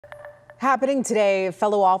Happening today,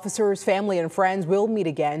 fellow officers, family and friends will meet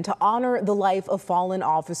again to honor the life of fallen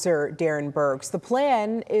Officer Darron Burks. The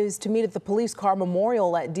plan is to meet at the police car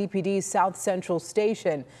memorial at DPD's South Central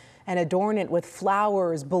Station and adorn it with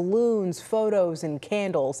flowers, balloons, photos and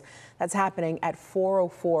candles. That's happening at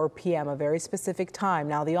 4:04 p.m., a very specific time.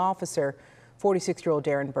 Now, the officer, 46-year-old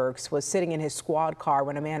Darron Burks, was sitting in his squad car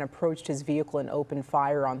when a man approached his vehicle and opened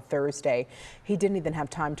fire on Thursday. He didn't even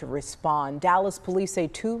have time to respond. Dallas police say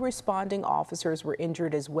 2 responding officers were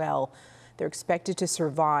injured as well. They're expected to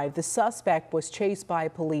survive. The suspect was chased by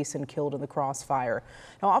police and killed in the crossfire.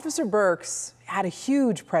 Now, Officer Burks had a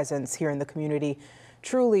huge presence here in the community,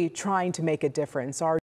 truly trying to make a difference.